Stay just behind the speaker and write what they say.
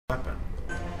weapon.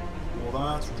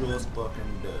 Well, that's just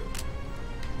fucking dope.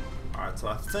 Alright, so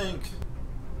I think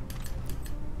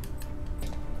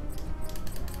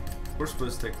we're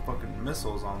supposed to take fucking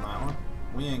missiles on that one.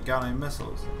 We ain't got any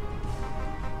missiles.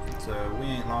 So we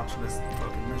ain't launching this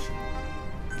fucking mission.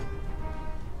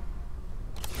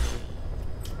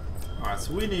 Alright,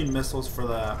 so we need missiles for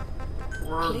that.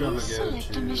 We're gonna go to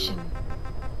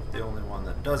the only one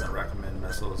that doesn't recommend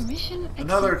missiles.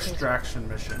 Another extraction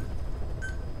mission.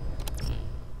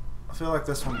 I feel like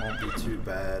this one won't be too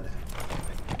bad.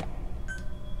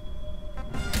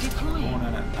 Going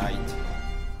in at night.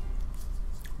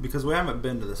 Because we haven't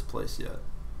been to this place yet.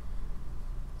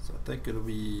 So I think it'll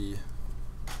be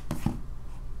a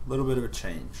little bit of a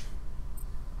change.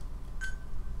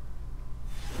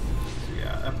 So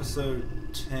yeah,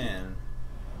 episode 10.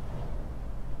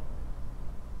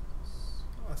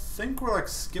 I think we're like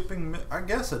skipping. I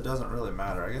guess it doesn't really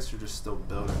matter. I guess you're just still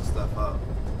building stuff up.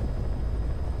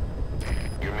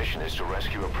 Your mission is to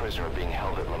rescue a prisoner being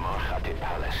held at Lamar Khatib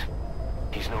Palace.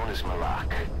 He's known as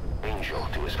Malak, Angel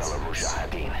to his fellow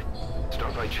Mujahideen.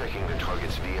 Start by checking the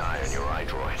target's VI on your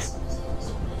iDroid.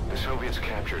 The Soviets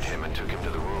captured him and took him to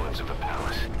the ruins of the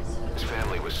palace. His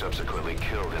family was subsequently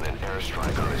killed in an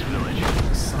airstrike on his village.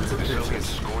 The Soviet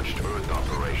scorched earth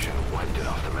operation wiped it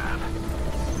off the map.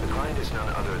 The client is none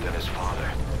other than his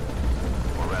father.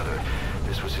 Or rather,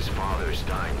 this was his father's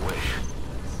dying wish.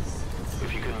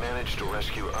 If you can manage to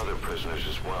rescue other prisoners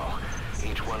as well,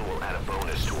 each one will add a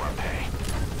bonus to our pay.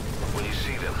 When you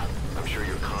see them, I'm sure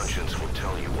your conscience will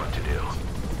tell you what to do.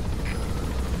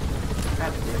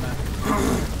 God damn it.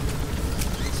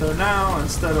 So now,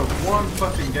 instead of one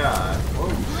fucking guy... Whoa.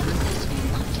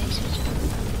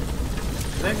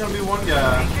 It ain't gonna be one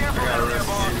guy. I gotta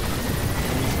rescue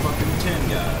fucking 10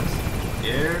 guys.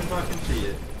 Guarantee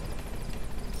it.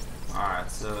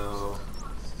 Alright, so...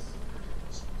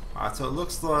 Alright, so it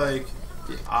looks like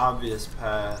the obvious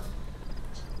path.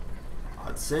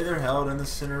 I'd say they're held in the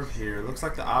center of here. It looks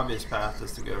like the obvious path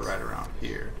is to go right around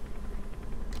here.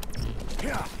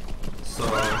 So,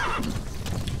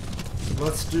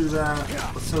 let's do that.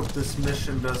 Let's hope this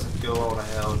mission doesn't go all to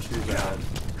hell too bad.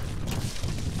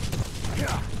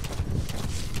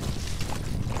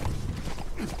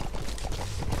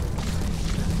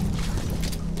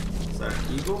 Is that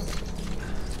an eagle?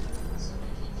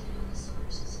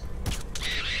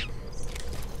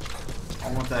 I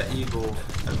want that eagle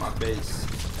at my base.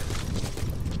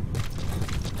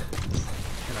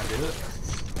 Can I do it?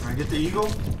 Can I get the eagle?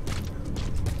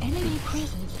 Enemy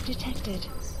presence detected.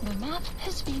 The map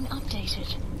has been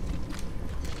updated.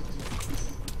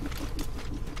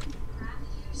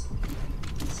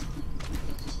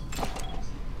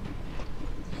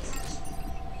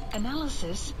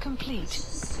 Analysis complete.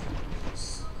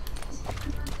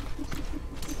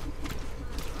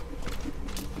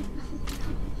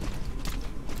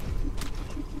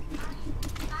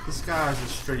 This guy's a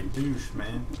straight douche,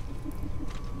 man.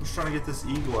 I'm just trying to get this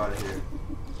eagle out of here.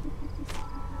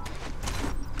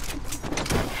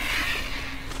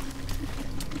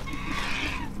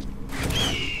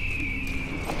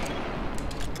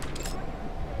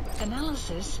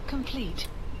 Analysis complete.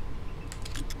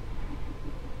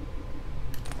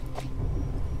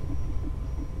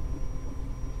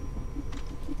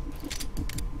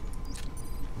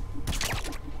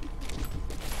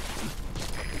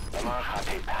 Lamar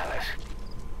Khatib Palace.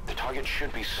 The target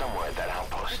should be somewhere at that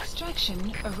outpost.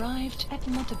 Extraction arrived at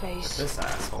Mother Base. This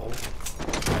asshole.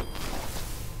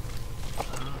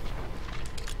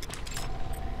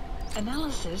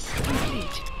 Analysis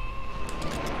complete.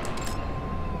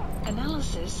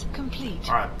 Analysis complete.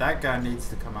 Alright, that guy needs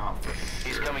to come out for sure.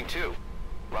 He's coming too.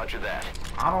 Roger that.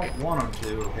 I don't want him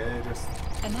to, okay? Just...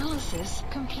 Analysis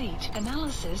complete.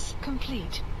 Analysis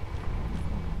complete.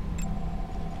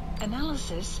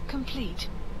 Analysis complete.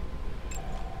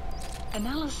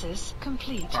 Analysis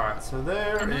complete. Alright, so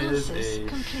there is a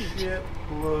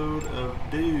shitload of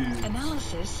dudes.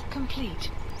 Analysis complete.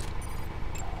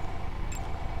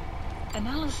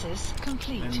 Analysis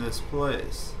complete. In this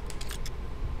place.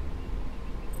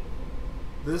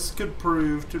 This could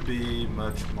prove to be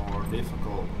much more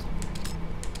difficult.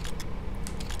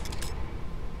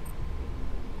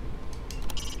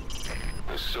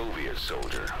 A Soviet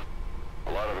soldier.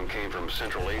 A lot of them came from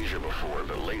Central Asia before,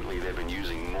 but lately they've been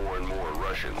using more and more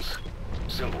Russians.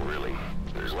 Simple, really.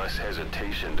 There's less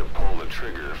hesitation to pull the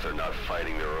trigger if they're not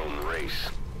fighting their own race.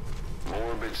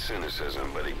 Morbid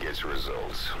cynicism, but it gets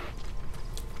results.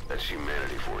 That's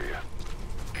humanity for you.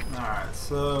 Alright,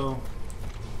 so...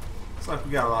 looks like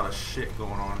we got a lot of shit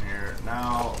going on here.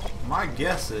 Now, my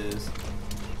guess is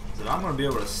that I'm going to be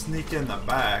able to sneak in the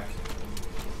back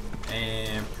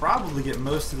and probably get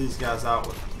most of these guys out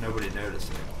with nobody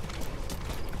noticing.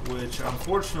 Which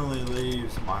unfortunately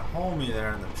leaves my homie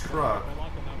there in the truck.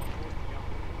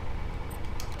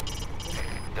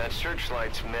 That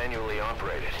searchlight's manually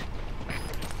operated.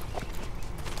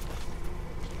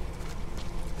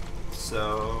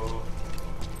 So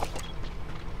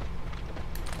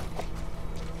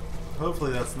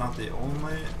hopefully that's not the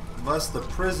only, unless the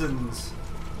prisons,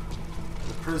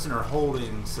 the prisoner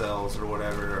holding cells or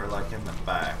whatever are like in the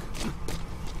back.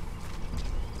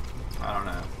 I don't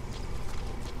know.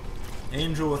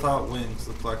 Angel without wings.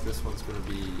 Looks like this one's going to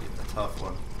be a tough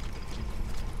one.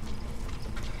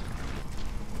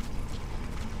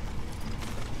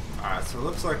 Alright, so it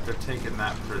looks like they're taking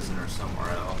that prisoner somewhere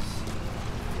else.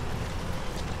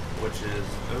 Which is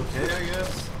okay, I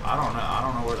guess. I don't know. I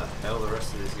don't know where the hell the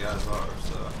rest of these guys are,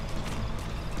 so.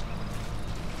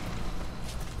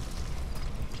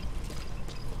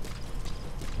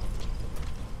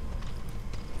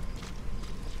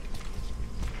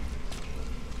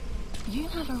 You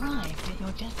have arrived at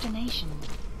your destination.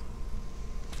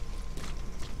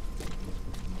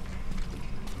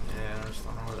 Yeah, I just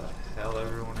don't know where the hell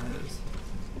everyone is.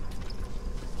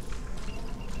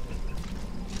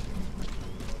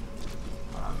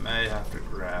 I may have to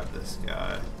grab this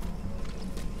guy.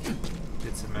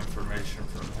 Get some information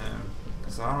from him.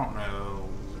 Because I don't know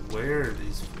where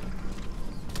these...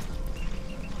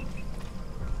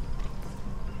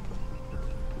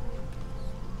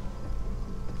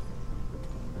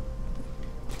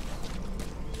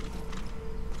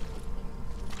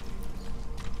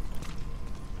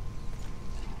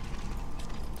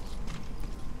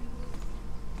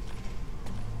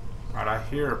 Alright, I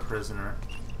hear a prisoner.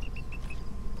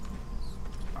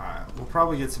 Alright, we'll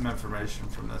probably get some information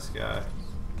from this guy.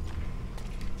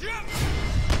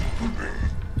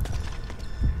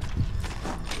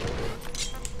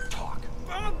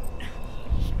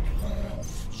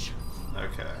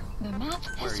 Okay. The map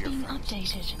has been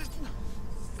updated.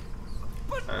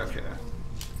 Okay.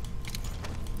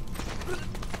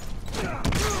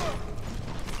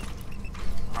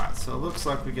 Alright, so it looks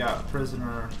like we got a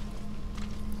prisoner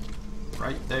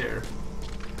right there.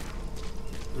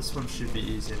 This one should be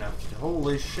easy enough.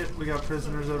 Holy shit, we got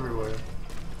prisoners everywhere.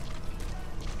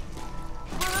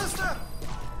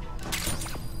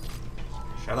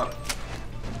 Shut up.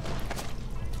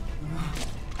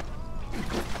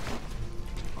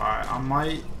 Alright, I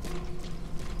might...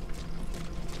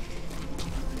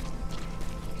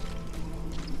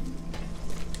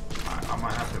 Alright, I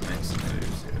might have to make some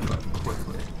moves here, but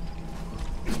quickly.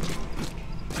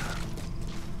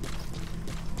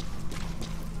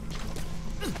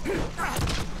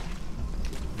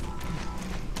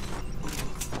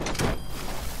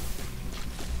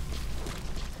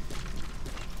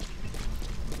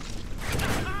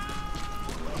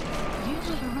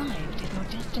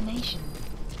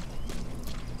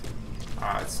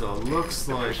 Alright, so it looks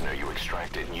The like... prisoner you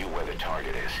extracted knew where the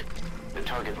target is. The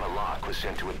target Malak was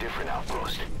sent to a different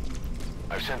outpost.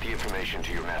 I've sent the information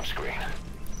to your map screen.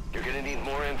 You're gonna need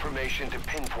more information to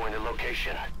pinpoint a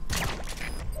location.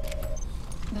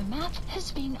 The map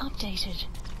has been updated.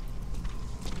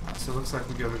 Alright, so it looks like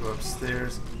we gotta go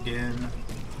upstairs again.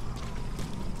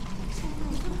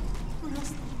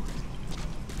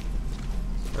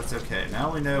 That's okay.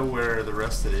 Now we know where the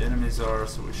rest of the enemies are,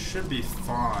 so we should be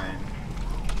fine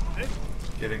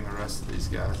getting the rest of these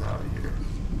guys out of here.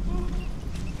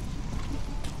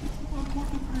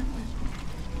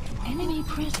 Enemy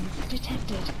presence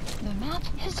detected. The map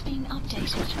has been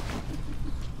updated.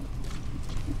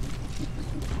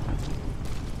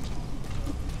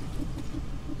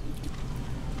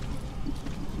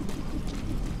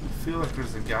 I feel like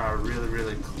there's a guy really,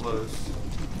 really close.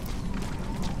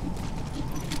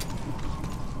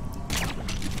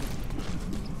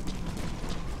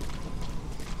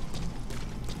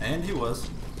 And he was.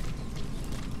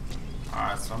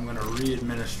 Alright, so I'm gonna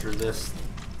re-administer this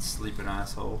sleeping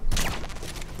asshole.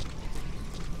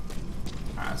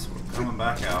 Alright, so we're coming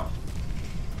back out.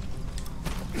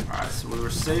 Alright, so we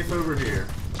were safe over here.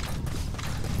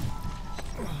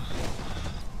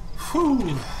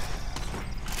 Whew!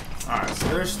 Alright, so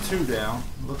there's two down.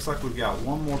 Looks like we've got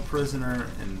one more prisoner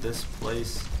in this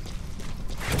place.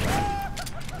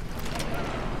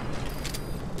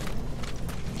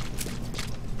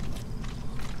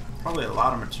 Probably a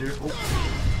lot of material. Oh.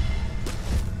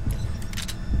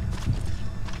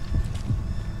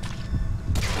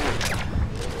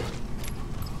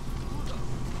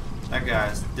 That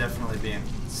guy's definitely being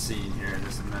seen here in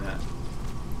just a minute.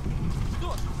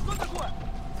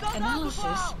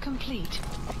 Analysis complete.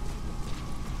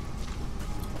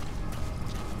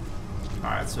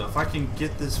 Alright, so if I can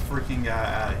get this freaking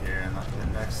guy out of here in like the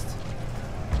next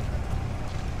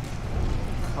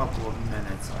couple of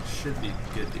minutes, I should be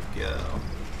good to go.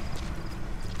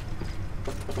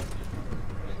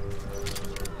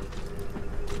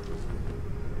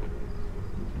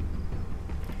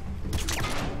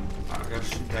 I gotta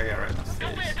shoot that guy right in the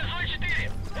face.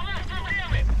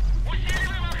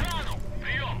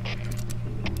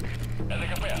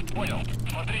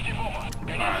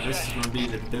 Alright, this is gonna be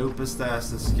the dopest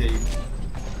ass escape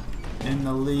in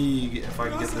the league if I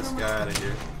can get this guy out of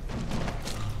here.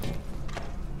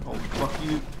 Oh, fuck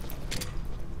you.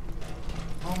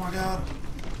 Oh my god.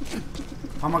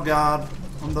 Oh my god.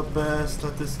 I'm the best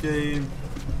at this game.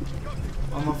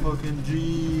 I'm a fucking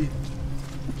G.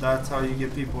 That's how you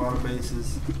get people out of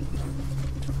bases.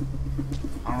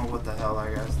 I don't know what the hell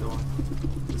that guy's doing.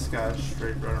 This guy's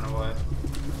straight running away.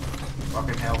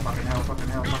 Fucking hell, fucking hell, fucking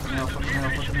hell, fucking hell, fucking hell,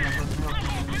 fucking hell, fucking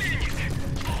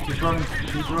hell. Keep running,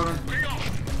 keep running.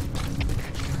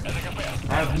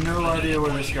 I have no idea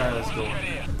where this guy is going.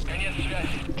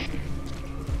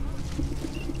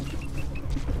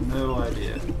 No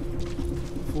idea.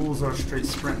 Fools are straight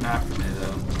sprinting after me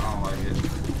though. I don't like it.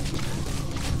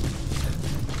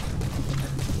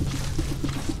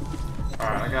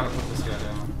 Alright, I gotta put this guy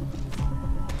down.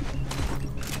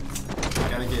 I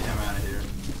gotta get him out of here.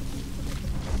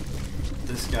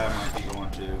 This guy might be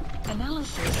going to.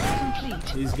 Analysis complete.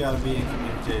 He's gotta be in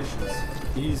communications.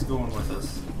 He's going with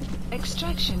us.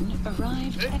 Extraction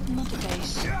arrived at Mother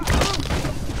Base.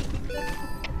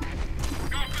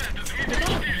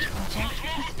 Development project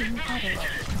has been added.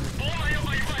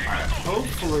 Alright,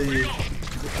 hopefully.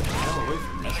 Oh, away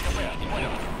from me.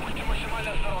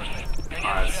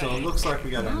 Alright, so it looks like we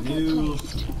got a new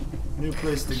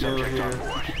place to go here.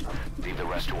 Leave the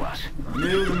rest to us. I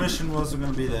knew the mission wasn't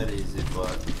going to be that easy,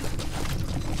 but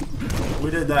we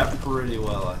did that pretty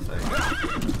well, I think.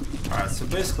 Alright, so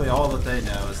basically all that they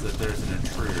know is that there's an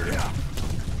intruder.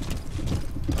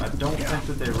 I don't think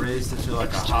that they raised it to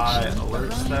like a high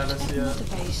alert status yet.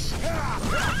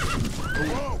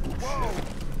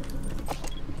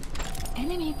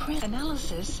 Enemy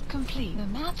analysis complete. The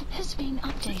map has been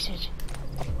updated.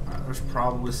 There's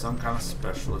probably some kind of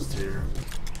specialist here.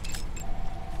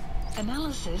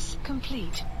 Analysis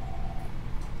complete.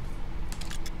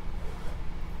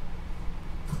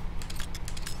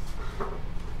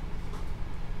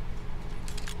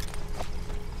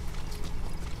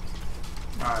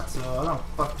 Alright, so I done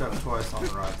fucked up twice on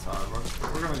the right side.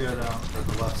 We're gonna go down to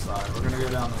the left side. We're gonna go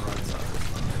down the right side.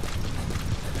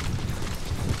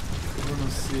 We're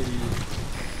gonna see.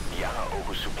 Yana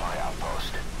oversupply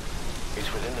outpost. It's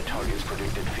within the target's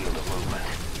predicted field of movement,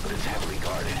 but it's heavily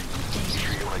guarded. You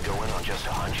sure you want to go in on just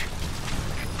a hunch?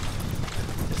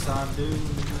 Yes, I do.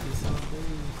 Yes, I do.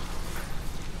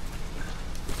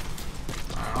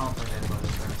 I don't think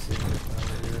anybody's gonna see me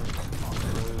over here on the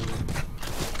road.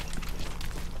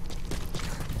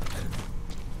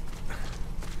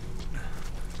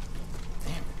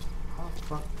 Damn it. How the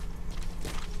fuck?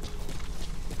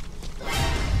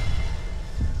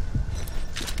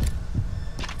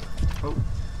 Oh,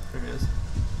 there he is.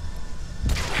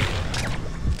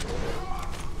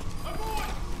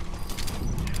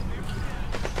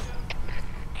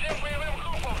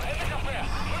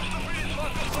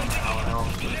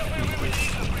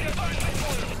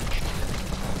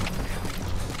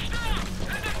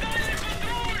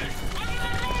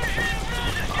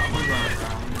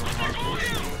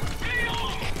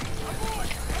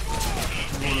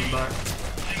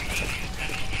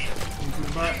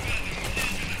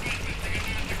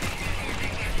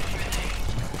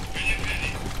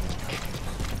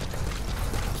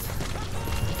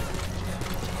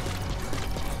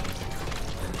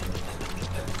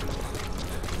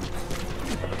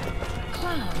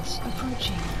 Clouds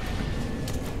approaching.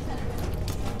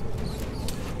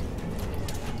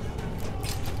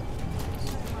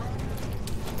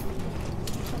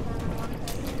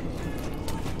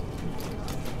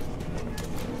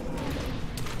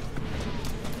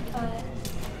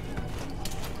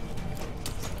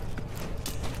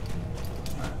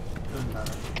 Doesn't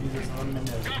matter. You just let me know.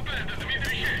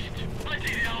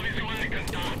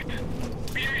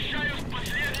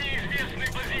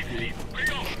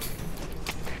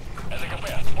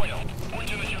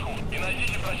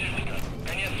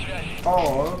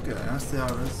 Oh, okay. I see how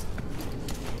it is.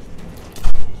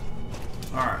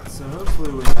 Alright, so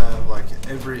hopefully we have like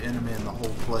every enemy in the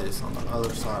whole place on the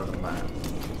other side of the map.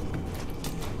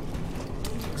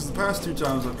 Because the past two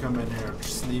times I've come in here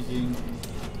sneaking,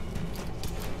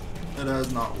 it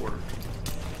has not worked.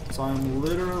 So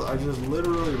I just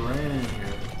literally ran in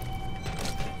here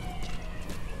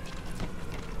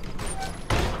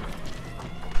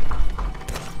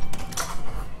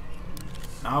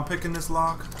I'm picking this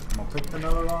lock. I'm gonna pick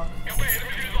another lock. The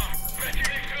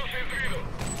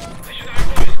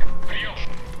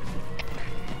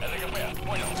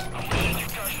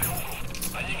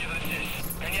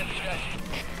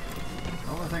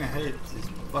only thing I hate is these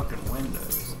fucking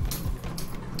windows.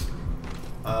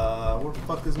 Where the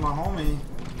fuck is my homie?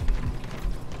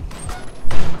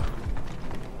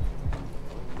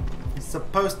 He's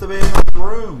supposed to be in the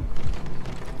room.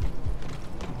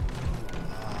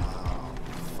 Oh,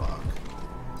 fuck.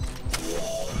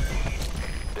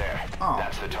 There. Oh.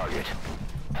 That's the target.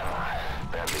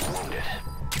 Badly wounded.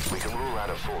 We can rule out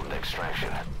a full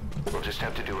extraction. We'll just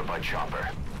have to do it by chopper.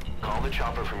 Call the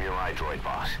chopper from your iDroid,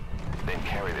 boss. Then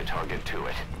carry the target to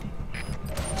it.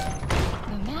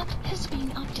 The map has been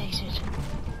updated.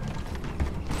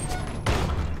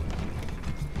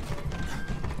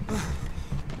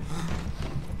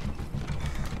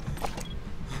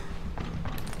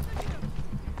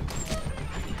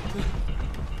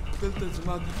 قلت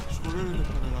الزماد شغلين اللي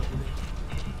كانوا يلعبوني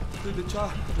تريد تشاه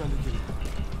قال لي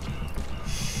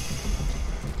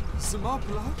سما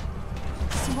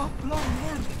بلا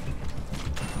مرن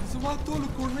سما طول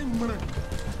كورني مرن.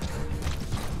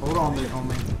 Hold on, big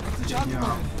homie.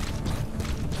 Yeah.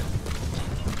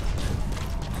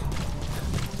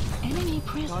 Enemy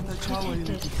presence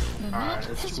detected. The map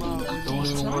has been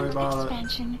updated. Land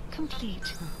expansion complete.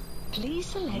 Please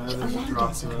select a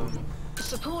landing zone.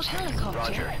 Support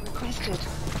helicopter requested.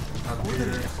 Up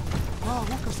here.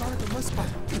 هو صارت المسبح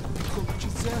كنت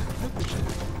جزاه نبش.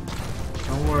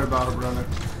 Don't worry about it, brother.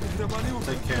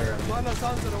 Take care of it. وانا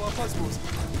سانزر وافاسموس.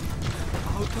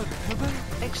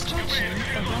 Extraction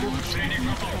arrived at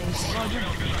map base.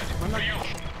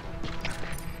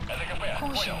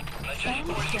 Caution.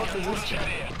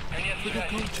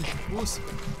 Bombs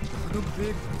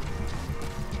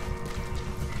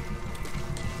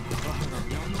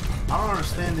I don't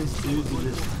understand these dudes who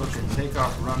just fucking take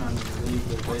off running and leave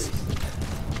their base.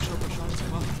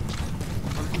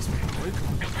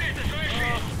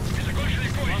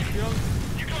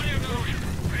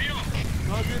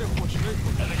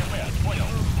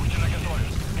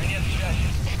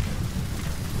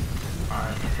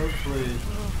 Alright, hopefully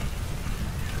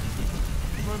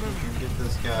we can get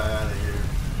this guy out of here.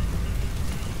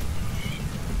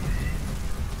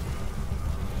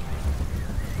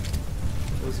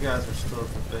 Those guys are still at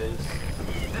the base.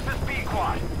 This is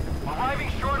B-Quad. Arriving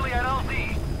shortly at LZ.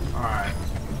 Alright.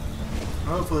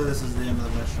 Hopefully this is the end of the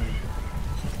mission.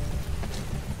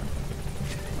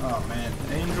 Oh man,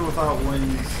 Angel Without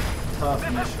Wings, tough This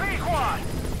is mission. B-Quad.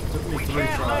 Took me We 3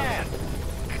 can't tries. land.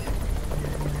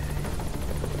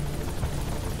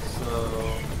 So,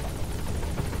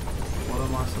 what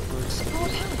am I supposed to do?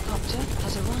 Support helicopter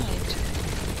has arrived.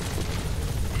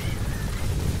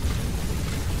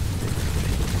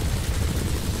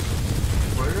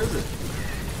 Where is it?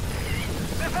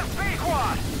 This is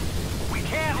B-Quad. We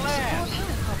can't Support land.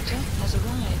 helicopter has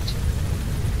arrived.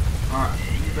 Alright,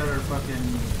 you better fucking...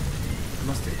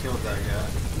 Must have killed that guy.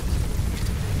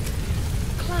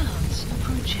 Clouds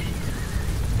approaching.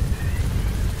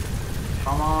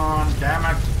 Come on, damn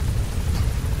it!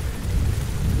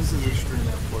 This is extremely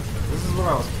unfortunate. This is what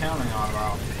I was counting on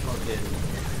about fucking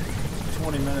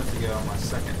 20 minutes ago on my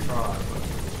second try, but...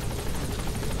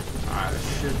 Alright, it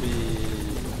should be...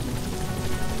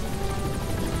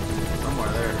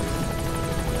 somewhere there.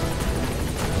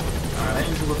 Alright,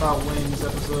 Angel Without Wings,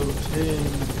 episode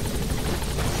 10.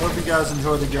 Hope you guys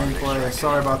enjoyed the gameplay.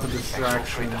 Sorry about the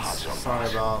distractions. Sorry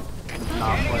about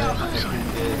not playing like we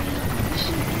did.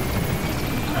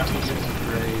 After getting a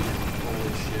grade,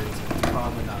 holy shit.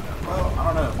 Probably not that well. I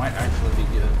don't know, it might actually be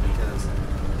good because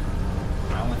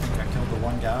I only think I killed the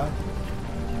one guy.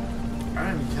 I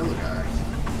didn't even kill the guy.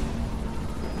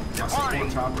 My support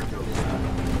chopper killed the guy.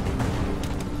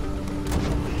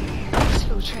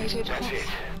 Exfiltrated. That's it.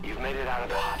 You've made it out of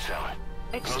the hot zone.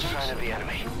 No sign of the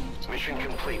enemy. Mission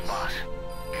complete, boss.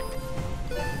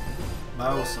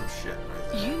 That was some shit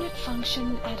right there. Unit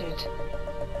function added.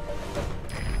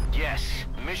 Yes,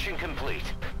 mission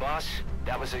complete. Boss,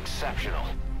 that was exceptional.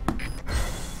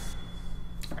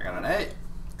 I got an A.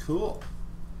 Cool.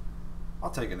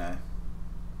 I'll take an A.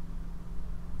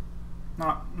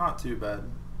 Not too bad.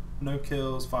 No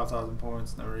kills, 5,000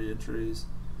 points, no re-entries,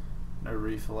 no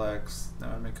reflex, no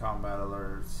enemy combat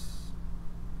alerts,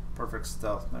 perfect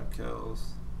stealth, no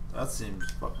kills. That seems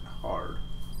fucking hard.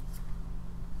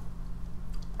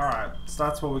 Alright, so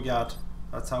that's what we got.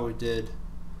 That's how we did.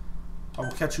 I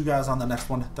will catch you guys on the next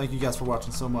one. Thank you guys for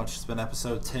watching so much. It's been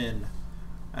episode 10,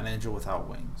 An Angel Without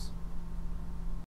Wings.